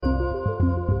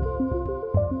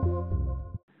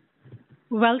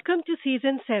Welcome to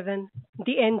Season 7,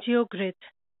 the NGO Grit.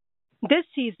 This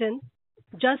season,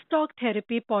 Just Talk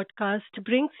Therapy podcast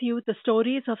brings you the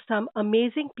stories of some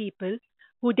amazing people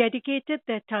who dedicated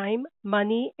their time,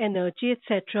 money, energy,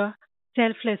 etc.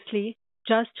 selflessly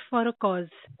just for a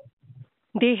cause.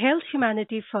 They held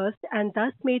humanity first and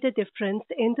thus made a difference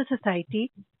in the society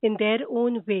in their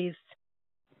own ways.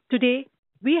 Today,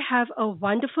 we have a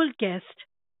wonderful guest,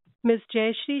 Ms.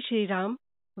 Jayashree Sriram.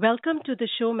 Welcome to the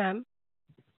show, ma'am.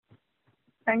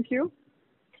 Thank you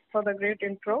for the great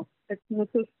intro. It's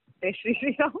Mrs. Sri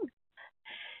Sriram.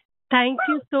 Thank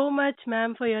you so much,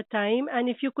 ma'am, for your time. And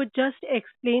if you could just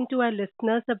explain to our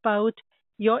listeners about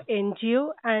your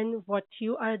NGO and what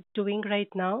you are doing right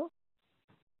now.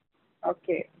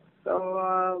 Okay,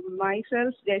 so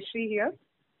myself, Jayashree here.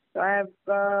 So I have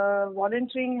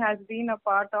volunteering has been a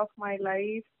part of my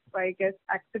life, I guess,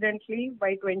 accidentally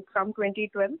from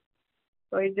 2012.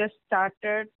 So it just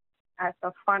started as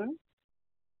a fun.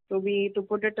 To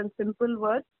put it in simple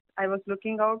words, I was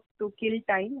looking out to kill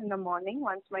time in the morning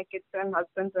once my kids and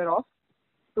husbands were off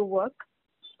to work.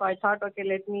 So I thought, okay,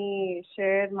 let me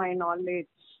share my knowledge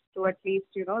to at least,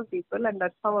 people. And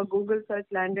that's how a Google search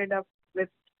landed up with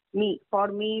me. For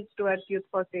me, it's towards Youth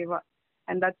for Seva.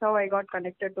 And that's how I got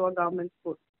connected to a government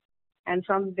school. And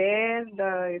from there,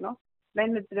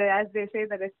 then as they say,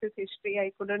 the rest is history.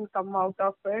 I couldn't come out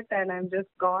of it and I'm just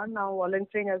gone. Now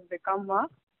volunteering has become a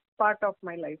part of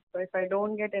my life. So if I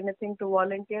don't get anything to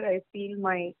volunteer, I feel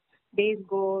my days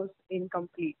goes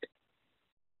incomplete.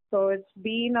 So it's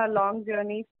been a long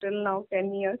journey till now,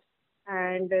 10 years.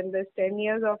 And in this 10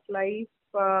 years of life,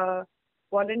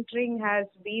 volunteering has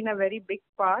been a very big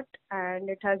part. And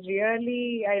it has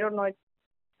really, I don't know,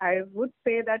 I would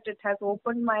say that it has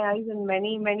opened my eyes in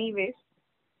many, many ways.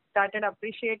 Started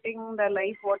appreciating the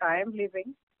life what I am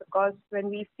living. Because when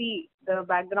we see the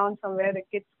background from where the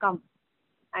kids come,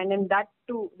 and in that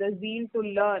too, the zeal to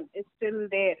learn is still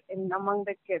there in among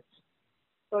the kids.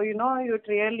 So, it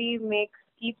really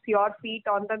keeps your feet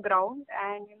on the ground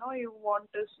and, you want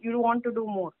to do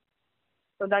more.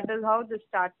 So that is how this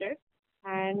started.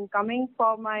 And coming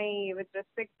with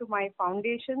respect to my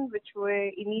foundation, which were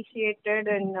initiated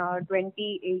in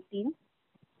 2018,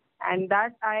 and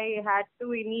that I had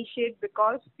to initiate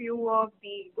because few of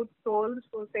the good souls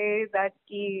who say that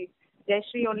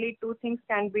Jayashree, only two things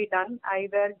can be done,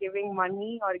 either giving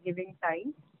money or giving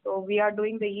time. So we are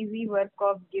doing the easy work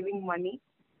of giving money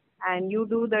and you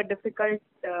do the difficult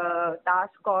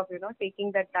task of,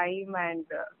 taking the time and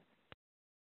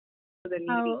the needy.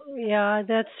 Oh, yeah,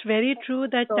 that's very true.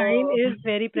 That time So, is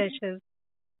very precious.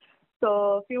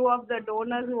 so few of the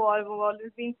donors who have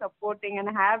always been supporting and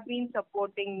have been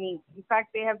supporting me. In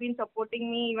fact, they have been supporting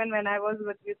me even when I was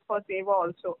with Youth for Seva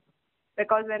also.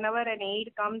 Because whenever an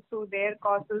aid comes to their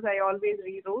causes, I always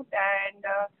reroute. And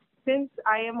since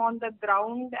I am on the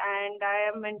ground and I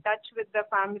am in touch with the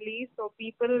families, so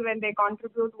people, when they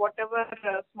contribute whatever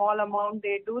small amount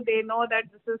they do, they know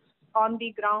that this is on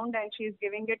the ground and she is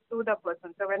giving it to the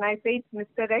person. So when I say it's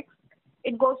Mr. X,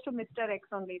 it goes to Mr. X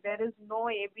only. There is no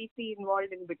ABC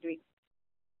involved in between.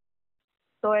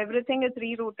 So everything is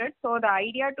rerouted. So the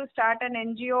idea to start an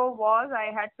NGO was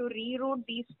I had to reroute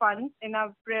these funds in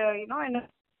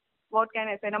what can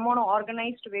I say, in a more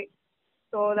organized way.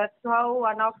 So that's how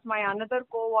one of my another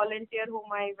co-volunteer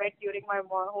whom I met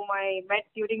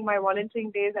during my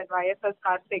volunteering days at YSS,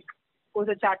 Karthik, who's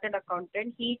a chartered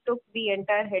accountant. He took the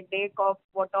entire headache of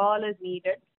what all is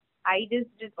needed. I just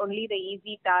did only the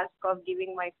easy task of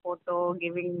giving my photo,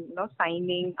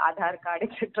 signing, Aadhaar card,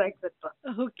 etc., etc.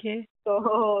 Okay.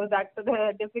 So that's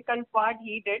the difficult part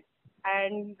he did.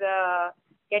 And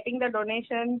getting the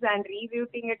donations and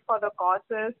reviewing it for the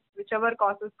causes, whichever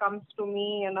causes comes to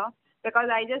me, because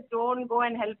I just don't go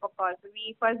and help a cause.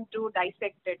 We first do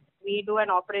dissect it. We do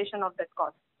an operation of that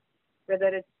cause, whether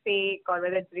it's fake or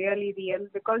whether it's really real,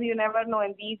 because you never know.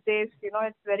 In these days,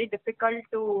 it's very difficult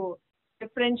to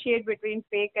differentiate between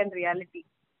fake and reality.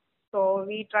 So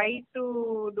we try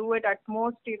to do it at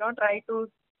most, try to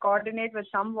coordinate with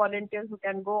some volunteers who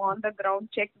can go on the ground,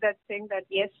 check that thing that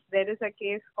yes, there is a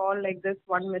case called like this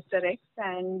one Mr. X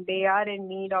and they are in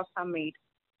need of some aid.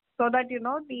 So that,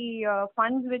 the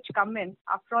funds which come in,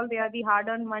 after all, they are the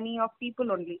hard-earned money of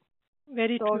people only.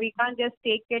 Very So true. we can't just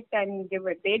take it and give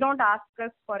it. They don't ask us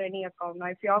for any account.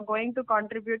 Now, if you're going to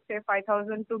contribute, say,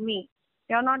 5,000 to me,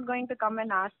 you're not going to come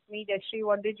and ask me, Jayashree,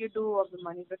 what did you do of the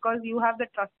money? Because you have the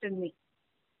trust in me.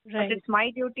 Right. But it's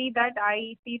my duty that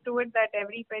I see to it that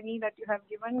every penny that you have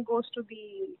given goes to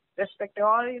the respective.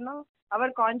 Or,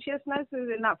 our consciousness is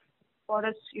enough for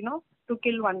us, to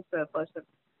kill one person.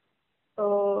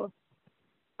 So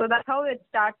So that's how it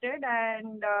started.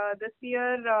 And this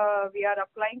year we are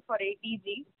applying for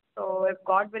ATG. So if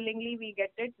God willingly we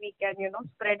get it, we can,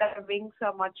 spread our wings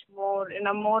much more in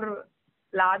a more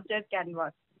larger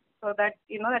canvas. So that,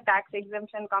 the tax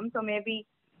exemption comes. So maybe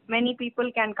many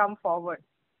people can come forward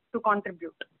to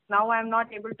contribute. Now I'm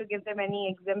not able to give them any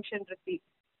exemption receipt,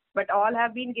 but all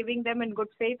have been giving them in good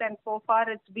faith, and so far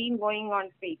it's been going on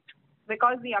faith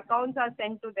because the accounts are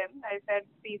sent to them. I said,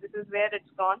 see, this is where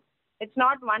it's gone. It's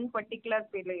not one particular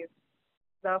place.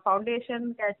 The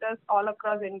foundation caters all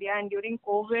across India, and during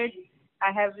COVID,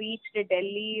 I have reached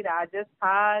Delhi,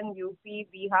 Rajasthan, UP,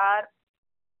 Bihar,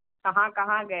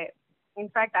 kahan gaye. In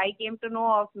fact, I came to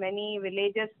know of many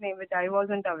villages name which I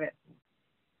wasn't aware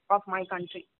of my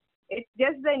country. It's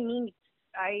just the needs.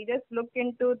 I just look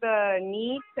into the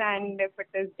needs, and if it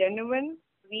is genuine,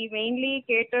 we mainly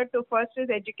cater to first is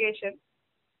education,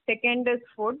 second is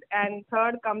food, and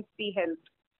third comes the health.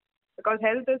 Because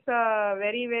health is a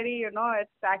very, very,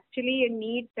 it's actually a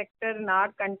need sector in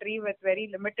our country with very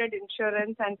limited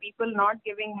insurance and people not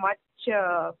giving much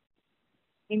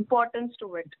importance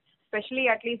to it. Especially,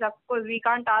 at least, of course, we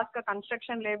can't ask a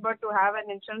construction labor to have an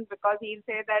insurance because he'll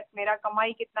say that, Mera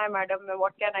kamai kitna hai, madam,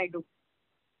 what can I do?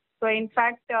 So, in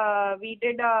fact, 1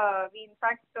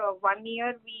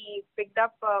 year we picked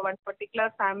up one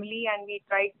particular family and we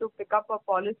tried to pick up a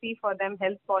policy for them,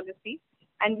 health policy,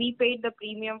 and we paid the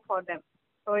premium for them.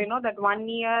 So, that 1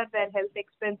 year their health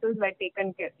expenses were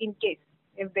taken care in case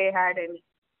if they had any.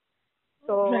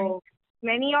 So, Right.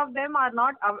 many of them are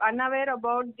not unaware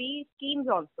about the schemes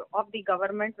also of the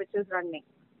government which is running.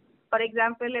 For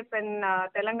example, if in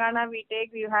Telangana we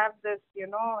have this,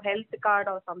 health card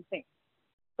or something.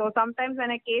 So sometimes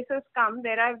when a cases come,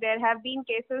 there have been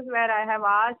cases where I have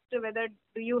asked whether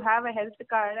do you have a health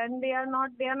card, and they are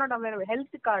not aware of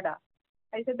health card.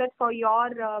 I said that for your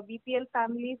BPL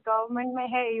families, government may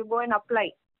hey, you go and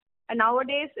apply. And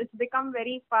nowadays it's become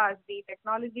very fast. The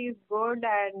technology is good,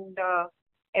 and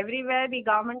everywhere the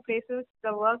government places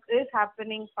the work is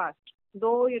happening fast.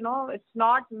 Though it's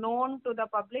not known to the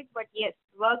public, but yes,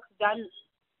 work's done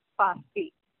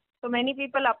fastly. So many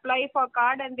people apply for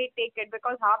card and they take it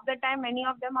because half the time many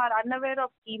of them are unaware of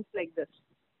schemes like this.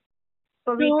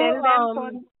 So we So, tell them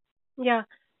for yeah.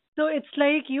 So it's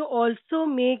like you also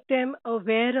make them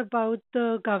aware about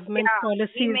the government yeah, we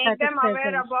policies that make is them aware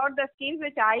present. about the schemes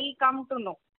which I come to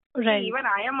know. See, Right. even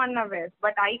I am unaware,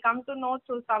 but I come to know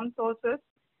through some sources,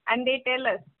 and they tell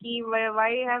us ki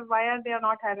why are they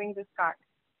not having this card.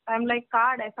 I'm like,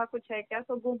 card aisa kuch hai kya?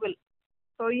 So Google.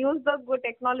 So use the good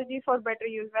technology for better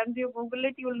use. Once you Google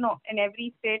it, you'll know in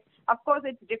every state. Of course,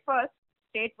 it differs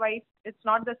state-wise. It's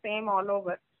not the same all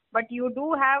over. But you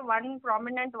do have one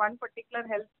particular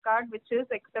health card which is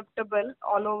acceptable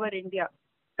all over India,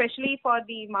 especially for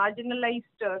the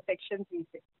marginalized sections, we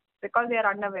say, because they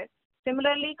are unaware.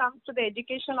 Similarly, comes to the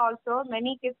education also.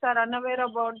 Many kids are unaware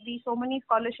about the so many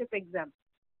scholarship exams.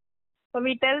 So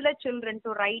we tell the children to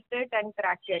write it and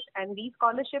crack it. And these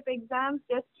scholarship exams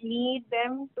just need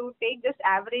them to take just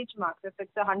average marks. If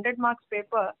it's a 100 marks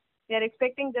paper, they are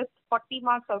expecting just 40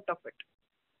 marks out of it,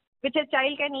 which a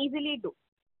child can easily do.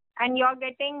 And you're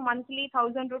getting monthly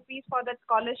 1,000 rupees for that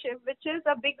scholarship, which is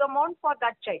a big amount for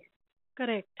that child.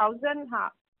 Correct. 1,000,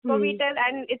 So we tell,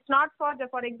 and it's not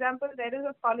for example, there is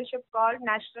a scholarship called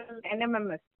National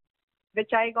NMMS,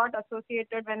 which I got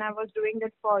associated when I was doing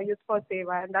it for Youth for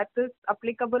Seva. And that is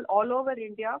applicable all over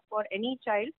India for any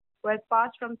child who has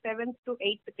passed from 7th to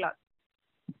 8th class.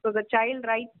 So the child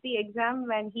writes the exam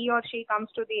when he or she comes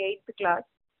to the 8th class.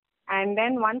 And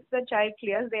then once the child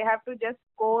clears, they have to just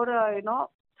score,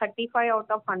 35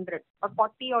 out of 100 or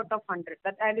 40 out of 100.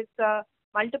 And it's a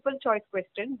multiple choice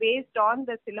question based on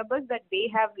the syllabus that they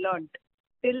have learned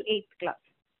till 8th class.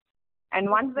 And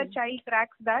once the child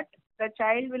cracks that, the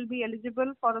child will be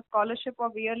eligible for a scholarship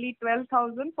of yearly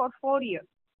 12,000 for 4 years.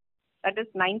 That is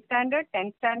 9th standard,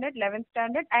 10th standard, 11th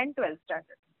standard, and 12th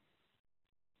standard.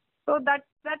 So that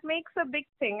makes a big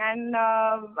thing, and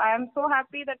I am so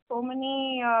happy that so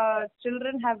many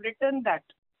children have written that,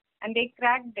 and they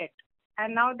cracked it,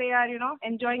 and now they are,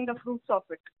 enjoying the fruits of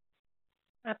it.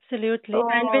 Absolutely. So,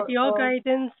 And with your so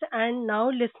guidance and now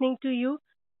listening to you,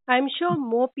 I'm sure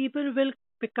more people will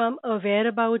become aware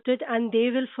about it and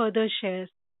they will further share.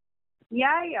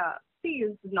 yeah. See,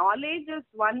 knowledge is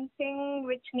one thing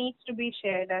which needs to be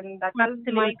shared, and that is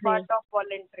my Absolutely. part of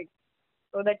volunteering.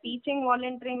 So the teaching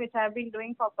volunteering which I have been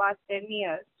doing for past 10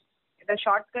 years, the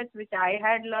shortcuts which I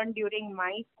had learned during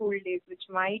my school days, which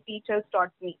my teachers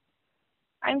taught me,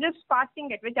 I'm just passing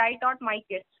it, which I taught my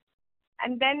kids.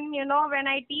 And then, when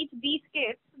I teach these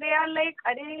kids, they are like,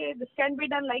 Arey, this can be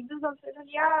done like this also.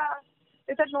 Yeah,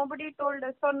 They said nobody told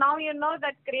us. So now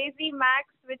that crazy Max,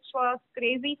 which was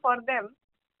crazy for them,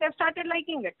 they've started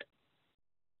liking it.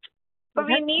 So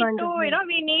we That's need to, wonderful.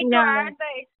 we need to Yeah. add the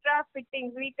extra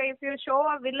fittings. If you show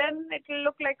a villain, it will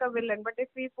look like a villain. But if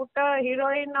we put a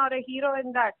heroine or a hero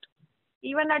in that,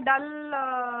 even a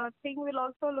dull thing will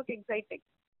also look exciting.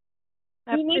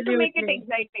 We need to make it Absolutely.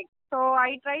 exciting. So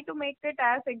I try to make it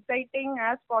as exciting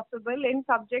as possible in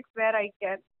subjects where I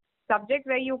can. Subjects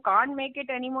where you can't make it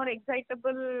any more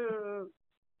excitable,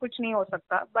 kuch nahi ho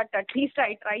sakta. But at least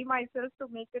I try myself to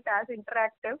make it as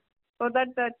interactive so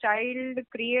that the child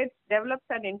develops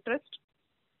an interest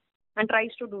and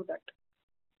tries to do that.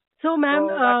 So, ma'am,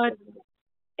 So that is.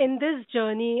 in this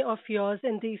journey of yours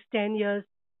in these 10 years,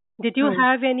 did you Hmm.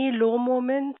 have any low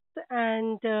moments?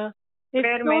 And if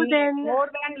There are so, many then more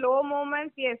than low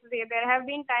moments. Yes, there have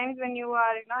been times when you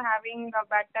are having a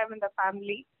bad time in the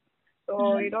family. So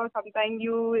sometimes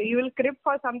you will crib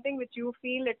for something which you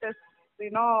feel it is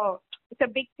it's a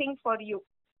big thing for you.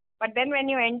 But then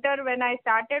when I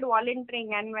started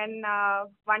volunteering, and when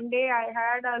one day I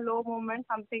had a low moment,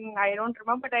 something I don't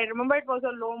remember, but I remember it was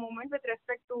a low moment with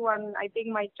respect to I think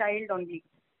my child only.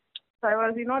 So I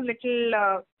was,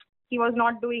 little, he was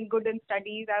not doing good in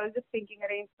studies. I was just thinking,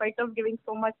 in spite of giving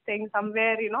so much thing,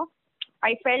 somewhere,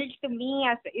 I felt me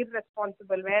as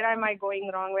irresponsible. Where am I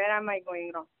going wrong? Where am I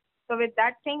going wrong? So with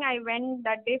that thing, I went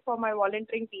that day for my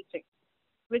volunteering teaching,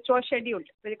 which was scheduled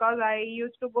because I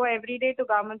used to go every day to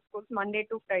government schools, Monday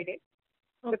to Friday,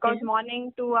 because okay,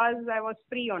 morning to us, I was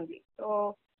free only.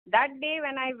 So that day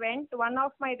when I went, one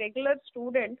of my regular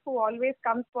students who always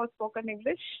comes for spoken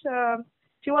English,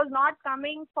 she was not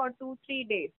coming for 2-3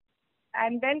 days.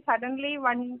 And then suddenly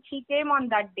she came on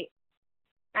that day.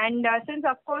 And since,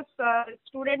 of course,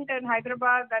 student in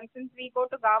Hyderabad, and since we go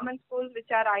to government schools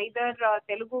which are either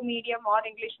Telugu medium or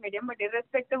English medium, but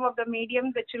irrespective of the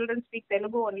medium, the children speak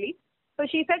Telugu only. So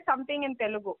she said something in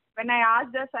Telugu. When I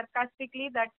asked her sarcastically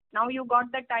that now you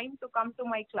got the time to come to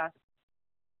my class.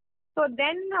 So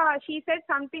then she said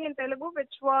something in Telugu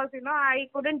which was, I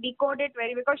couldn't decode it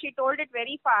because she told it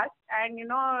very fast, and,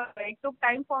 it took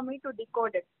time for me to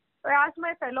decode it. So I asked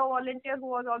my fellow volunteer who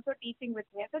was also teaching with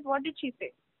me. I said, what did she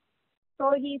say?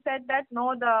 So he said that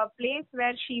no, the place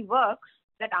where she works,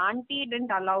 that auntie didn't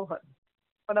allow her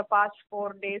for the past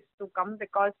 4 days to come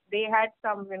because they had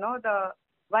some, the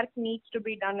work needs to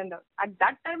be done. At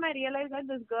that time, I realized that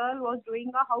this girl was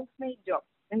doing a housemaid job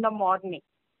in the morning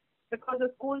because the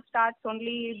school starts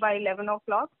only by 11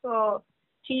 o'clock. So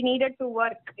she needed to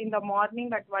work in the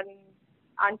morning at one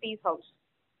auntie's house.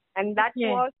 And that okay,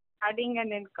 was adding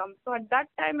an income. So at that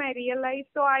time, I realized.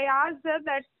 So I asked her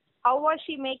that how was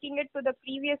she making it to the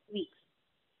previous week.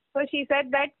 So she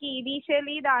said that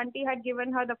initially the auntie had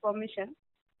given her the permission,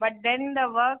 but then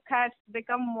the work has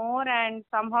become more and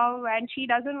somehow, and she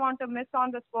doesn't want to miss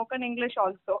on the spoken English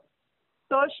also.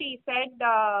 So she said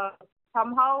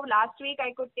somehow last week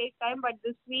I could take time, but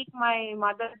this week my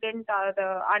mother didn't,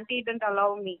 the auntie didn't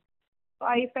allow me. So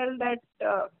I felt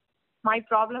that my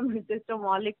problem is just a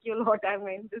molecule. What I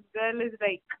mean, this girl is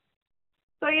like.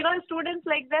 So students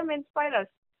like them inspire us.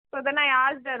 So then I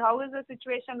asked her, how is the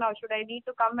situation now? Should I need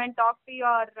to come and talk to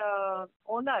your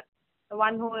owner, the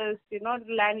one who is, the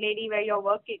landlady where you're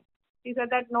working? She said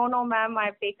that, no, ma'am,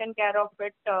 I've taken care of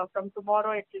it. From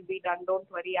tomorrow it will be done. Don't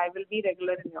worry. I will be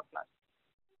regular in your class.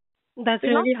 that's You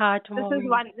know, really this is heartwarming.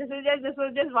 one. This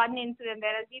was just one incident.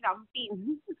 There has been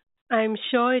umpteen. I'm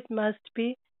sure it must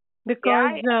be because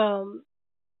Yeah, yeah,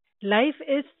 life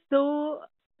is so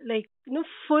like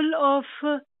full of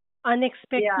yeah.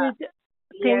 unexpected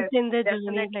things Yes, in the journey.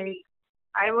 Like, definitely.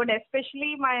 I would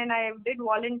especially when I did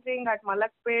volunteering at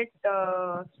Malakpet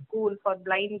school for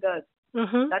blind girls.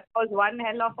 mm-hmm. That was one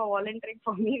hell of a volunteering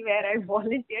for me where I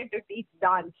volunteered to teach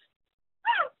dance.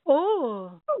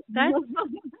 Oh, that's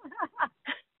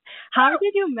how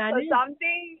did you So manage?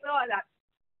 something, no, that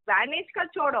vanished ka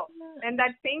chodo. When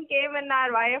that thing came in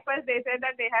our YFS, they said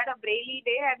that they had a Braille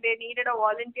day and they needed a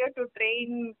volunteer to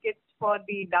train kids for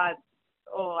the dance.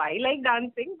 Oh, I like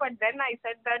dancing, but then I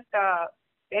said that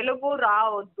Telugu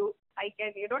Raoddu. I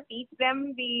can, teach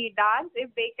them the dance if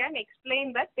they can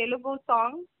explain that Telugu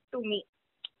song to me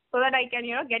so that I can,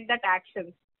 get that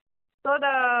action. So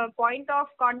the point of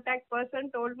contact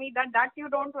person told me that you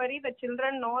don't worry, the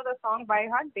children know the song by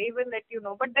heart, they will let you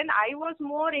know. But then I was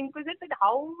more inquisitive,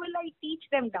 how will I teach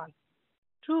them dance?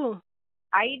 True.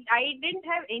 I didn't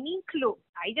have any clue.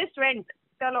 I just went,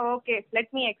 Chalo, okay,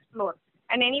 let me explore.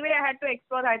 And anyway, I had to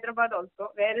explore Hyderabad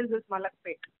also. Where is this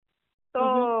Malakpet?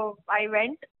 Mm-hmm. So I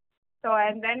went. So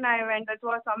and then I went. It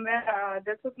was somewhere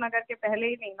Dilsukh Nagar के पहले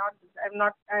ही नहीं.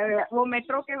 Not वो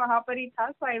metro के वहाँ पर ही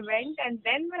था. So I went, and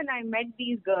then when I met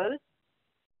these girls,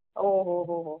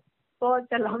 oh,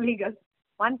 such a lovely girls.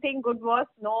 One thing good was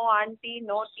no auntie,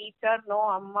 no teacher, no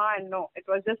amma, and no. It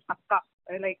was just akka.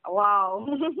 I was like, wow.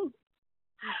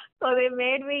 So they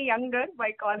made me younger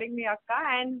by calling me akka,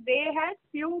 and they had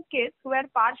few kids who were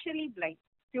partially blind,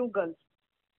 few girls,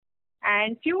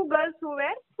 and few girls who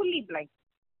were fully blind.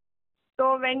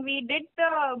 So when we did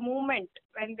the movement,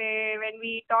 when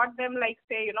we taught them, like,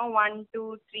 say, 1,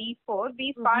 2, 3, 4,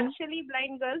 these partially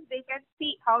blind girls, they can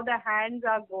see how the hands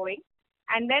are going.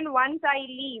 And then once I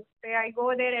leave, say I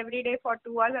go there every day for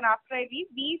 2 hours, and after I leave,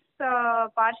 these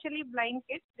partially blind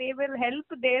kids, they will help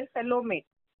their fellow mates.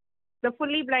 The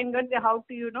fully blind girls, how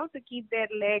to, to keep their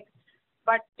legs.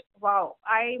 But wow,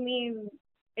 I mean,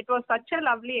 it was such a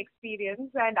lovely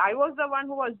experience, and I was the one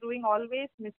who was doing always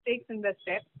mistakes in the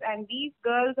steps, and these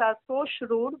girls are so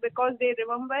shrewd because they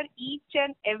remember each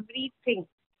and everything,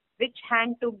 which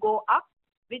hand to go up,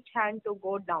 which hand to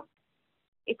go down.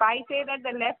 If I say that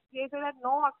the left, they say that,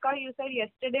 no, Akka, you said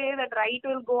yesterday that right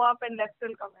will go up and left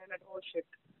will come. And oh shit.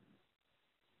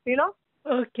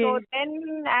 Okay. So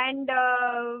then, and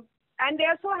they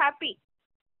are so happy.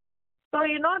 So,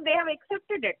 they have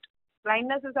accepted it.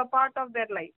 Blindness is a part of their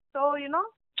life. So,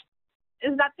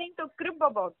 there's nothing to crib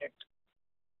about it.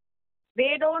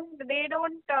 They don't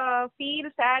feel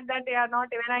sad that they are not.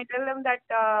 When I tell them that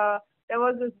there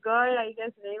was this girl, I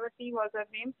guess Revati was her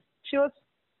name, she was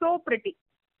so pretty.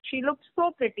 She looked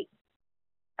so pretty.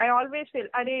 I always feel,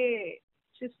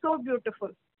 she's so beautiful.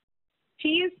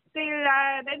 She is still,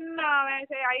 then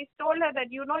I told her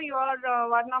that, you are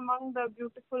one among the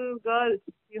beautiful girls.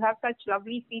 You have such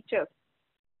lovely features.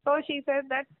 So she said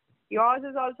that yours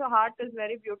is also, heart is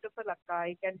very beautiful, Akka.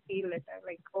 I can feel it. I'm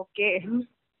like, okay.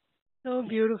 So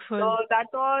beautiful. So that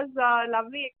was a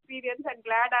lovely experience, and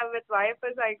glad I'm with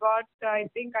YFS. I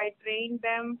think I trained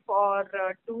them for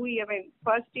 2 years,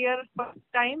 first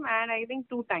time, and I think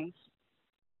 2 times.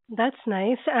 That's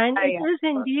nice. And it Yeah. is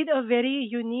indeed a very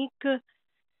unique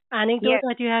anecdote Yes.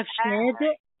 that you have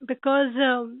shared, because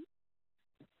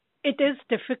it is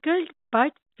difficult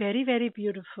but very, very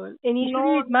beautiful.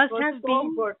 Initially, it must was have so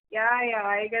been. good. Yeah.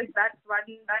 I guess that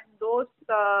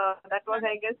was,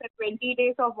 I guess, 20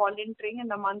 days of volunteering in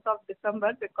the month of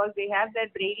December, because they have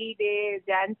that Braille Day,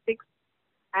 Jan 6th.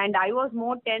 And I was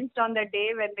more tensed on the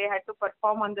day when they had to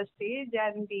perform on the stage,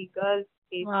 and the girls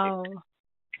Wow.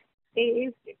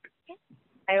 aced it.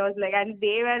 I was like, and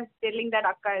they were telling that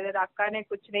Akka ne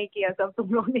kuch nahi kiya, sab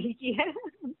tum log nahi kiya.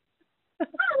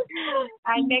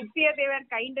 And next year they were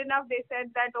kind enough. They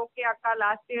said that, okay, Akka,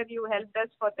 last year you helped us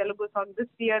for Telugu song. This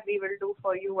year we will do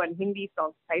for you one Hindi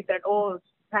song. I said, oh,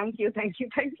 thank you. That's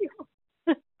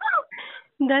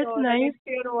So the nice. next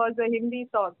year was a Hindi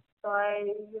song. So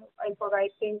I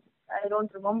think I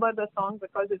don't remember the song,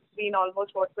 because it's been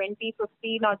almost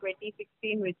 2015 or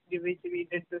 2016 which we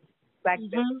did this back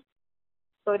then.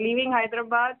 So leaving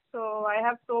Hyderabad, so I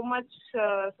have so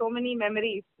many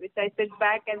memories which I sit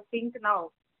back and think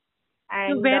now.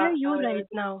 And So where are you right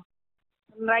now?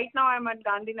 Right now I'm at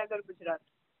Gandhinagar, Gujarat.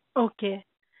 Okay.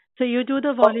 So you do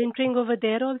the volunteering over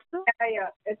there also? Yeah,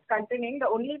 it's continuing. The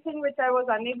only thing which I was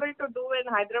unable to do in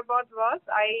Hyderabad was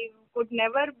I could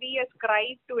never be a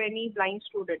scribe to any blind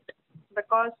student,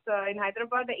 because in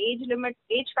Hyderabad the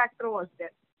age factor was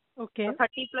there. Okay. So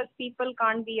 30 plus people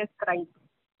can't be a scribe.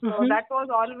 So that was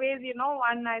always,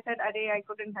 one I said, I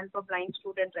couldn't help a blind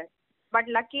student. Right? But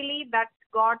luckily that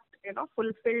got,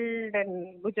 fulfilled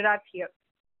in Gujarat here,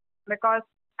 because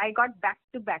I got back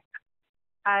to back.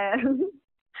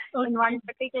 In one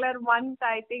particular month,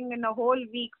 I think in a whole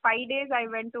week, 5 days, I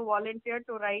went to volunteer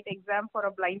to write exam for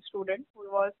a blind student who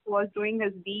was doing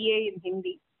his BA in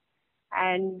Hindi.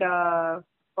 And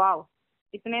wow,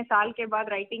 itne saal ke baad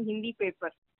writing Hindi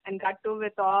paper. And that too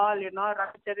with all,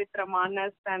 Ramacharitra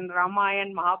Manas and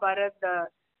Ramayana, Mahabharata. The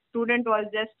student was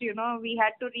just, we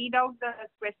had to read out the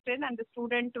question, and the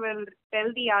student will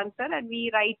tell the answer, and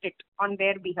we write it on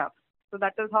their behalf. So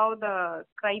that is how the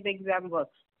scribe exam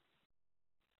works.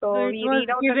 So we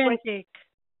read out the question.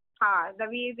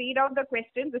 We read out the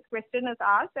question. This question is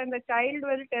asked, and the child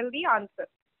will tell the answer.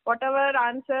 Whatever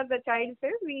answer the child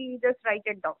says, we just write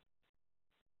it down.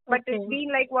 But it's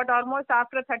been like almost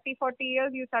after 30, 40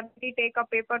 years, you suddenly take a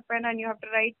paper pen and you have to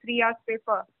write 3 hours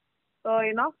paper. So,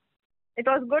 it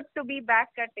was good to be back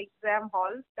at exam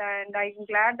halls, and I'm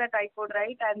glad that I could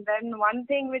write. And then one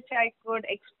thing which I could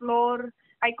explore,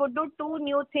 I could do 2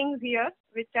 new things here,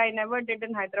 which I never did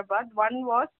in Hyderabad. One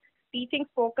was teaching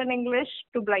spoken English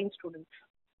to blind students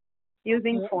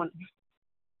using phone.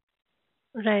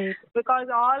 Right. Because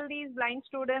all these blind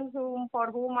students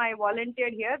for whom I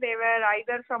volunteered here, they were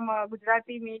either from a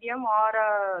Gujarati medium or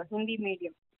a Hindi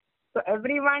medium. So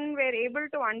everyone were able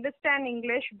to understand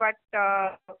English, but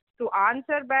to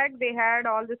answer back, they had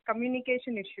all this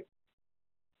communication issue.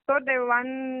 So the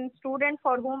one student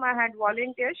for whom I had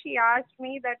volunteered, she asked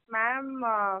me that,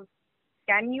 ma'am,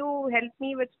 can you help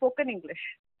me with spoken English?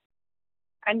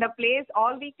 And the place,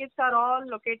 all the kids are all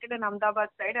located in Ahmedabad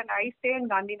side, and I stay in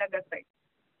Gandhinagar side.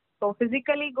 So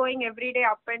physically going every day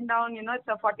up and down, it's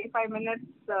a 45 minutes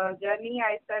journey.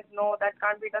 I said, no, that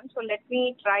can't be done. So let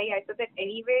me try. I said that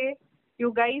anyway,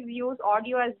 you guys use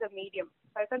audio as the medium.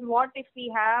 So I said, what if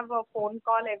we have a phone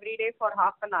call every day for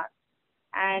half an hour?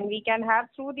 And we can have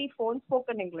through the phone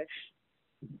spoken English.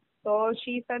 So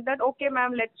she said that, okay,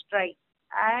 ma'am, let's try.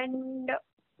 And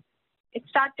it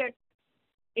started.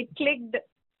 It clicked.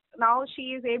 Now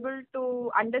she is able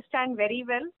to understand very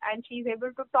well, and she is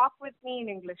able to talk with me in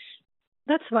English.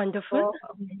 That's wonderful.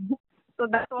 So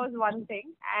that was one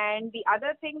thing. And the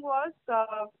other thing was,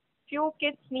 few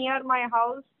kids near my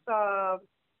house,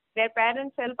 their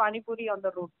parents sell pani puri on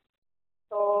the road.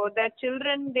 So their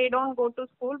children, they don't go to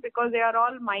school because they are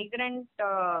all migrant.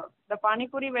 The pani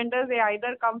puri vendors, they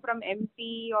either come from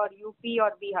MP or UP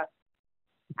or Bihar.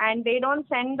 And they don't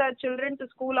send the children to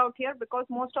school out here because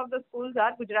most of the schools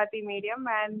are Gujarati medium.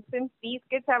 And since these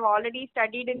kids have already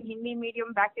studied in Hindi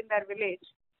medium back in their village,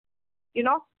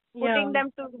 putting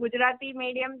them to Gujarati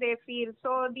medium, they feel.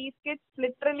 So these kids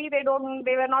literally, they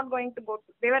were not going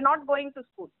to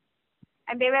school.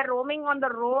 And they were roaming on the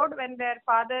road when their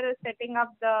father is setting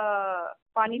up the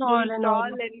pani puri stall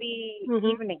in the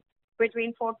evening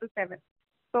between 4 to 7.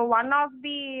 So one of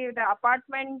the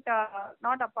apartment,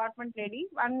 not apartment lady,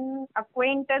 one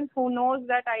acquaintance who knows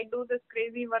that I do this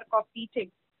crazy work of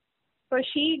teaching. So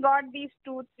she got these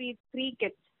three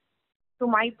kids to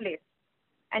my place.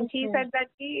 And she said that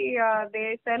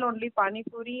they sell only pani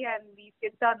puri and these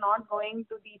kids are not going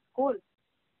to the school.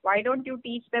 Why don't you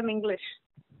teach them English?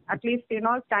 At least,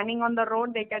 standing on the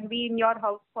road, they can be in your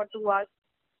house for 2 hours.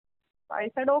 So I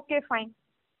said, okay, fine.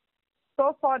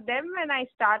 So for them, when I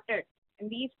started, and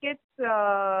these kids,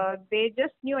 they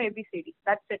just knew ABCD.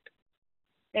 That's it.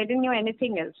 They didn't know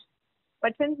anything else.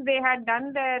 But since they had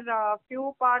done their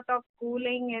few part of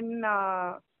schooling in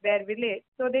their village,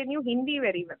 so they knew Hindi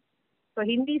very well. So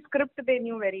Hindi script they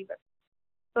knew very well.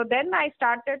 So then I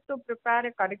started to prepare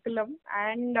a curriculum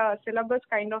and syllabus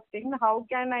kind of thing. How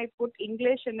can I put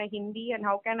English in a Hindi and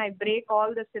how can I break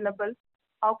all the syllables?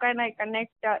 How can I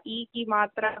connect E ki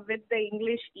matra with the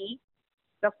English E,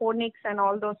 the phonics and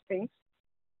all those things.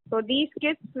 So these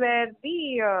kids were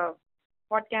the,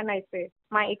 what can I say,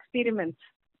 my experiments.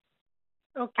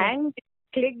 Okay. And it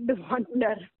clicked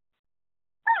wonder.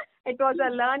 It was a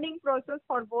learning process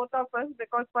for both of us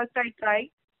because first I tried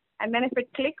and then if it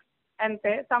clicks and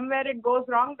somewhere it goes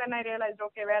wrong, then I realized,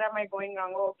 okay, where am I going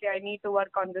wrong? Okay, I need to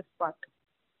work on this part.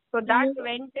 So that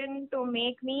went in to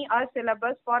make me a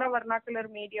syllabus for a vernacular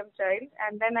medium child,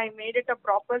 and then I made it a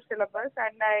proper syllabus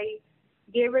and I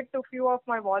gave it to few of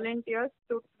my volunteers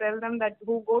to tell them that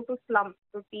who go to slum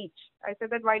to teach. I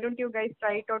said that why don't you guys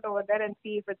try it out over there and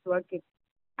see if it's working.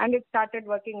 And it started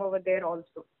working over there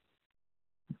also.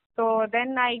 So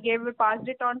then I passed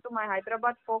it on to my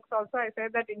Hyderabad folks also. I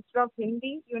said that instead of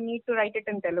Hindi, you need to write it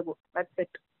in Telugu. That's it.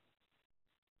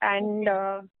 And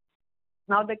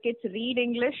now the kids read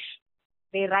English,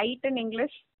 they write in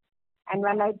English, and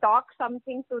when I talk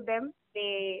something to them,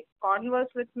 they converse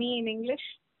with me in English.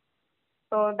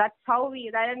 So that's how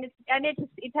it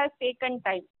has taken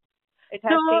time. It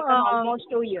has taken almost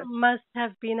 2 years. Must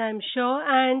have been, I'm sure.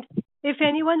 And if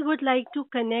anyone would like to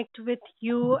connect with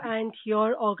you and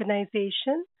your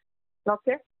organization,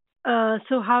 okay.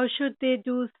 So how should they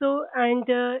do so? And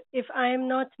if I am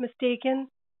not mistaken,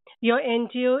 your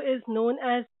NGO is known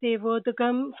as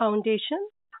Sevodagam Foundation?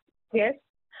 Yes.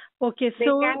 Okay, they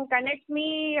can connect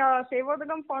me.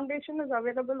 Sevodagam Foundation is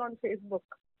available on Facebook.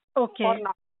 Okay. For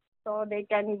now. So they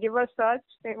can give a search,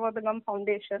 Sevodagam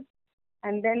Foundation,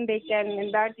 and then they can,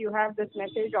 in that you have this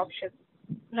message option.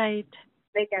 Right.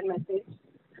 They can message.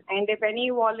 And if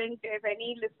any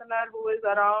listener who is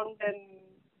around in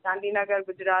Gandhinagar,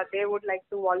 Gujarat, they would like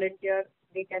to volunteer,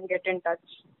 they can get in touch.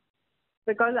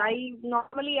 Because I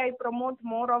promote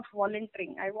more of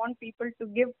volunteering. I want people to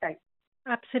give time.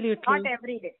 Absolutely. Not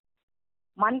every day.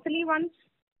 Monthly once,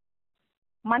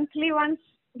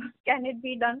 can it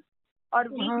be done? Or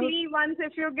weekly once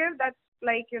if you give, that's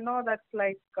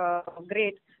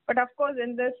great. But of course,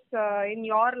 in this, in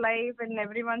your life, in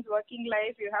everyone's working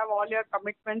life, you have all your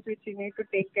commitments which you need to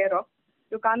take care of.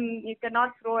 You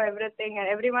cannot throw everything, and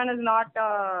everyone is not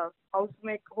a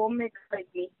homemaker like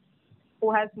me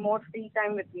who has more free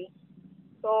time with me.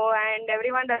 So, and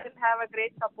everyone doesn't have a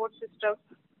great support system.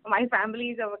 My family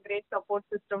is a great support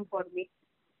system for me.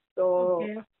 So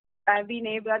Okay.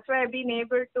 that's why I've been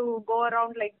able to go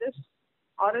around like this,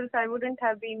 or else I wouldn't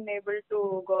have been able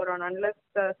to go around unless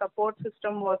the support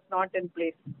system was not in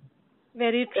place.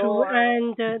 Very true. So,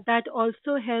 And that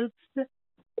also helps,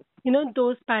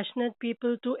 those passionate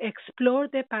people to explore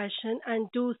their passion and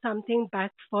do something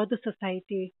back for the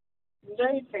society.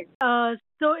 right, right.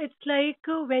 So it's like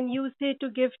when you say to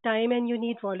give time and you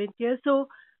need volunteers. So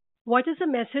what is the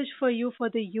message for you for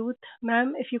the youth,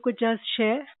 ma'am? If you could just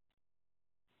share.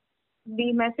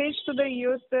 The message to the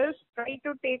youth is try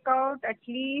to take out at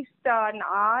least an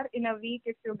hour in a week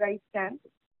if you guys can.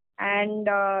 And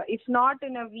if not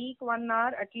in a week, 1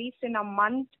 hour, at least in a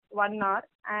month, 1 hour.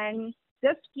 And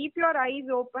just keep your eyes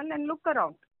open and look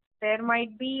around. There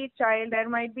might be a child, there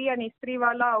might be an istri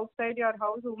wala outside your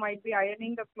house who might be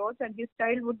ironing the clothes, and his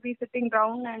child would be sitting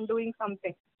down and doing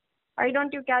something. Why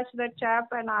don't you catch that chap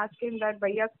and ask him that,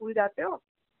 Bhaiya, school jate ho?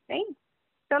 Nahi?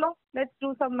 Chalo, let's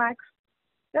do some maths.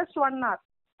 Just 1 hour.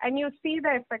 And you see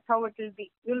the effect, how it will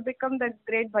be. You'll become the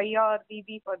great bhaiya or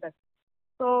bibi for that.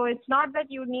 So it's not that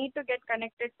you need to get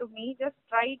connected to me. Just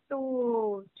try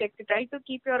to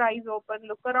keep your eyes open,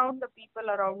 look around the people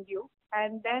around you,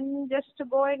 and then just to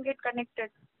go and get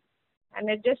connected. And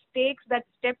it just takes that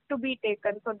step to be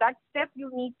taken. So that step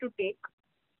you need to take.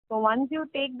 So once you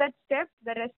take that step,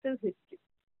 the rest is history.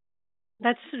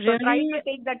 That's So try really, to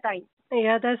take the time.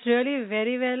 yeah, that's really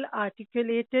very well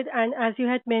articulated. And as you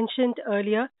had mentioned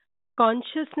earlier,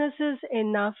 consciousness is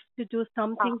enough to do Ah,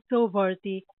 something so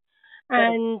worthy.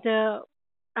 correct. And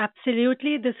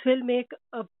absolutely, this will make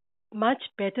a much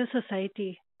better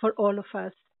society for all of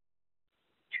us.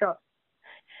 Sure.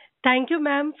 Thank you,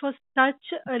 ma'am, for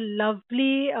such a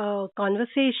lovely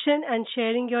conversation and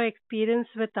sharing your experience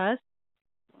with us.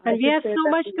 I And we should have say so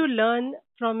that much to to you. learn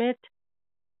from it,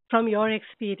 from your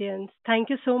experience. Thank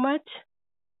you so much.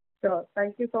 Sure.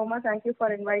 Thank you so much. Thank you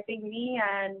for inviting me,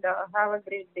 and have a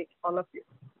great day, all of you.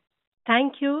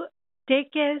 Thank you.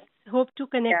 Take care. Hope to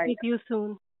connect Yeah, with yeah. you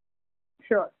soon.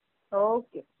 Sure.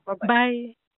 Okay. Bye bye.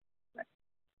 Bye.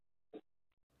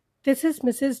 This is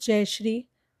Mrs. Jayashree,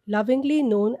 lovingly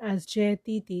known as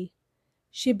Jayatiti.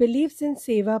 She believes in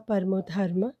Seva Parmo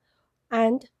Dharma,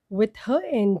 and with her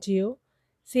NGO,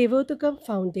 Sevodagam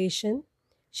Foundation,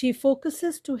 she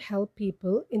focuses to help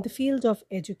people in the field of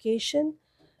education,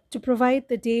 to provide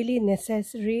the daily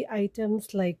necessary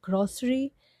items like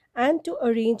grocery, and to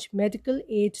arrange medical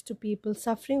aid to people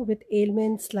suffering with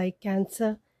ailments like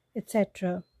cancer,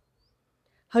 etc.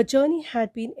 Her journey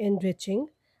had been enriching,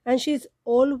 and she is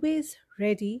always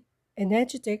ready,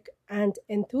 energetic, and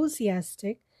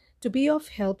enthusiastic to be of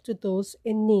help to those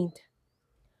in need.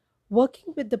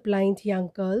 Working with the blind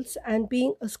young girls and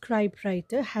being a scribe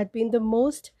writer had been the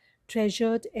most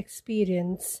treasured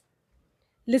experience.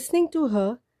 Listening to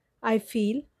her, I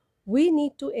feel we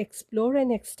need to explore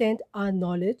and extend our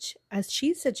knowledge, as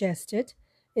she suggested,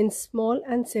 in small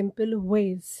and simple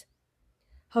ways.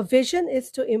 Her vision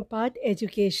is to impart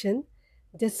education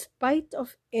despite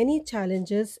of any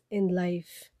challenges in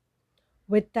life.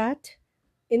 With that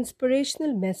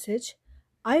inspirational message,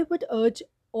 I would urge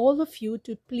all of you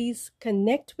to please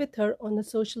connect with her on a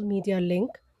social media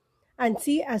link and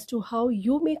see as to how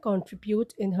you may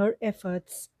contribute in her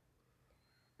efforts.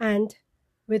 And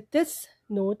with this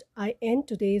note, I end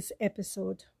today's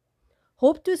episode.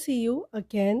 Hope to see you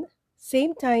again,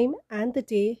 same time and the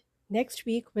day next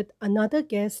week with another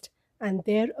guest and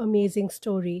their amazing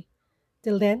story.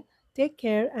 Till then, take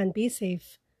care and be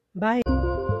safe. Bye.